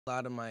A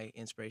lot of my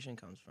inspiration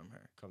comes from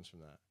her. Comes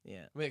from that. Yeah.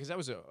 I mean, because that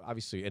was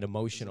obviously an It's a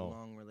emotional.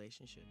 long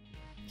relationship.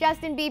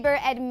 Justin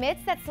Bieber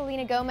admits that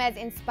Selena Gomez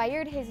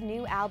inspired his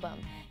new album.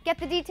 Get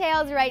the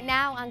details right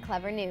now on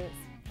Clevver News.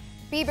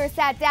 Bieber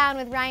sat down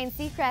with Ryan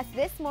Seacrest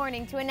this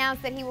morning to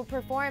announce that he will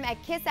perform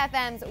at Kiss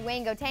FM's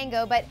Wango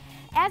Tango, but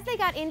as they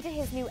got into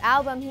his new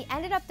album, he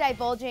ended up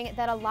divulging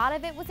that a lot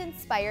of it was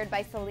inspired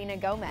by Selena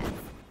Gomez.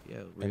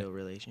 Yeah, real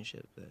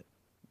relationship that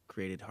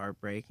created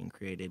heartbreak and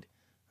created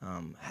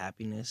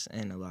happiness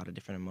and a lot of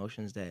different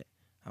emotions that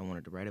I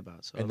wanted to write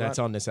about. So And that's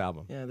on this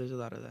album. Yeah, there's a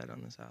lot of that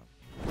on this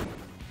album.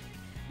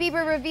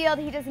 Bieber revealed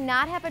he does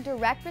not have a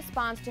direct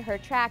response to her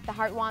track, The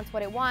Heart Wants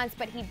What It Wants,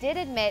 but he did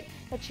admit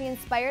that she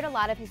inspired a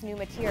lot of his new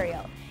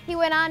material. He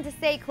went on to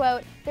say,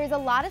 quote, "There's a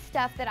lot of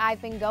stuff that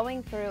I've been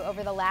going through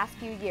over the last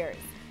few years."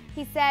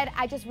 He said,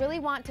 "I just really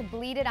want to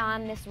bleed it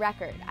on this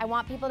record. I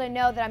want people to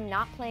know that I'm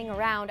not playing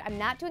around. I'm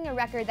not doing a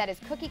record that is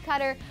cookie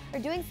cutter or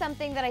doing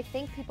something that I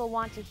think people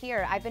want to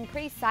hear. I've been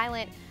pretty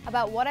silent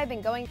about what I've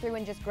been going through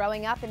and just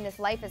growing up in this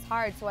life is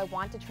hard, so I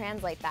want to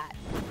translate that."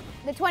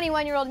 The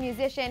 21-year-old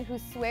musician, who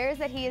swears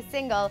that he is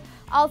single,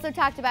 also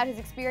talked about his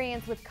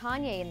experience with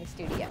Kanye in the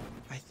studio.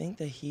 I think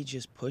that he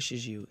just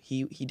pushes you.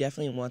 He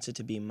definitely wants it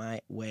to be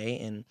my way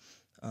and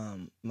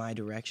my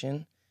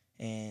direction,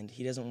 and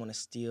he doesn't want to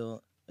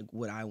steal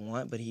what I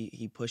want, but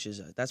he pushes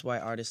us. That's why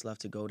artists love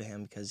to go to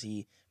him, because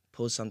he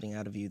pulls something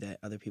out of you that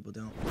other people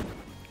don't.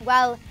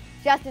 Well,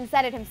 Justin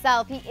said it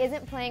himself, he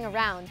isn't playing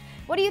around.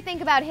 What do you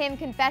think about him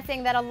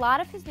confessing that a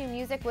lot of his new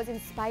music was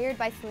inspired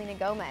by Selena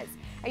Gomez?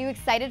 Are you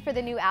excited for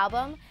the new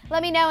album?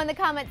 Let me know in the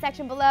comment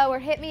section below or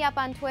hit me up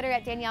on Twitter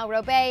at Danielle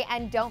Robay,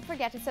 and don't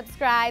forget to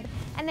subscribe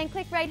and then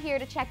click right here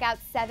to check out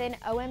 7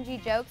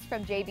 OMG jokes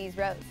from JB's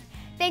Roast.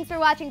 Thanks for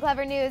watching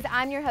Clevver News.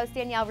 I'm your host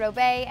Danielle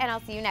Robay, and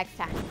I'll see you next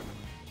time.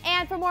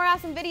 And for more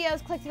awesome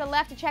videos, click to the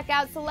left to check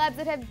out celebs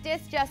that have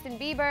dissed Justin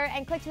Bieber,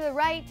 and click to the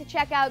right to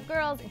check out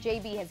girls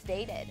JB has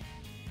dated.